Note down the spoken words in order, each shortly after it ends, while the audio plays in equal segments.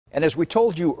And as we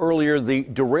told you earlier, the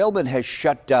derailment has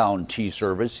shut down T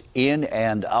service in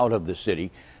and out of the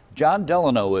city. John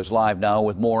Delano is live now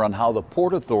with more on how the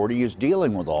Port Authority is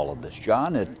dealing with all of this.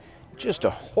 John, it's just a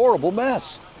horrible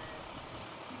mess.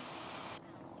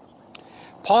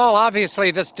 Paul,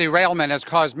 obviously this derailment has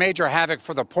caused major havoc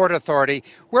for the Port Authority.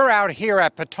 We're out here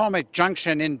at Potomac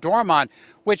Junction in Dormont,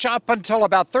 which up until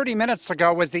about 30 minutes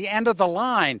ago was the end of the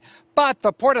line. But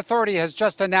the Port Authority has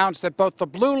just announced that both the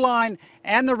Blue Line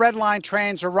and the Red Line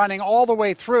trains are running all the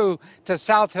way through to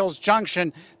South Hills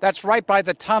Junction. That's right by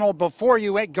the tunnel before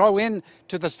you go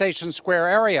into the Station Square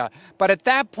area. But at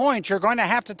that point, you're going to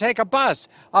have to take a bus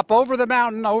up over the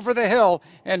mountain, over the hill,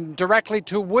 and directly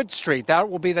to Wood Street. That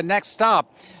will be the next stop.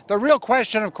 The real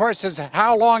question, of course, is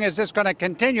how long is this going to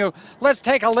continue? Let's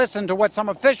take a listen to what some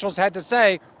officials had to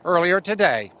say earlier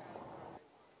today.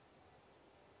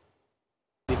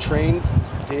 The trains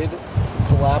did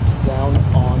collapse down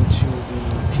onto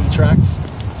the T-tracks,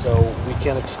 so we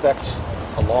can expect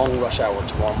a long rush hour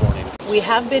tomorrow morning. We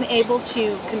have been able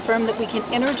to confirm that we can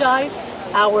energize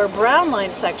our Brown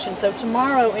Line section, so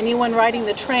tomorrow anyone riding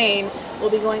the train will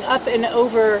be going up and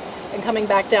over and coming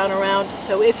back down around.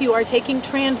 So if you are taking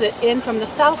transit in from the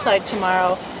south side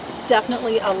tomorrow,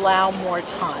 definitely allow more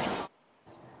time.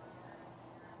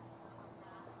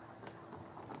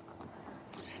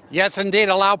 Yes, indeed,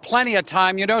 allow plenty of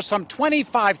time. You know, some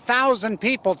 25,000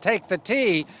 people take the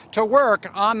T to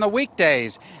work on the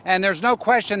weekdays. And there's no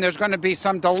question there's going to be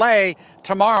some delay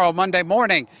tomorrow, Monday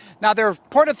morning. Now, their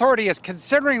Port Authority is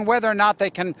considering whether or not they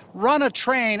can run a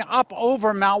train up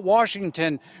over Mount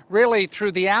Washington, really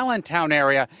through the Allentown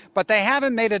area. But they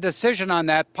haven't made a decision on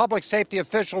that. Public safety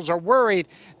officials are worried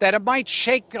that it might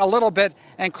shake a little bit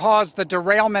and cause the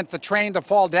derailment, the train to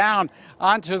fall down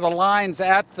onto the lines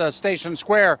at the Station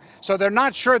Square. So they're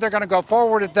not sure they're going to go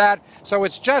forward with that. So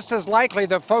it's just as likely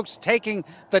that folks taking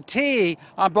the T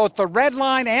on both the Red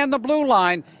Line and the Blue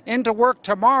Line into work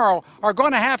tomorrow are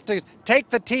going to have to take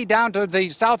the T down to the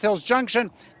South Hills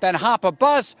Junction, then hop a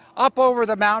bus up over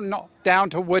the mountain down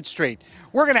to Wood Street.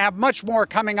 We're going to have much more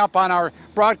coming up on our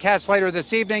broadcast later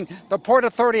this evening. The Port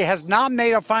Authority has not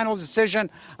made a final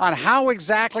decision on how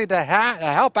exactly to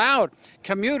help out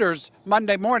commuters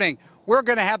Monday morning. We're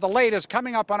going to have the latest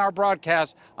coming up on our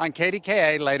broadcast on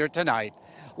KDKA later tonight.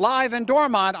 Live in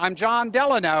Dormont, I'm John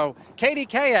Delano,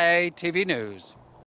 KDKA-TV News.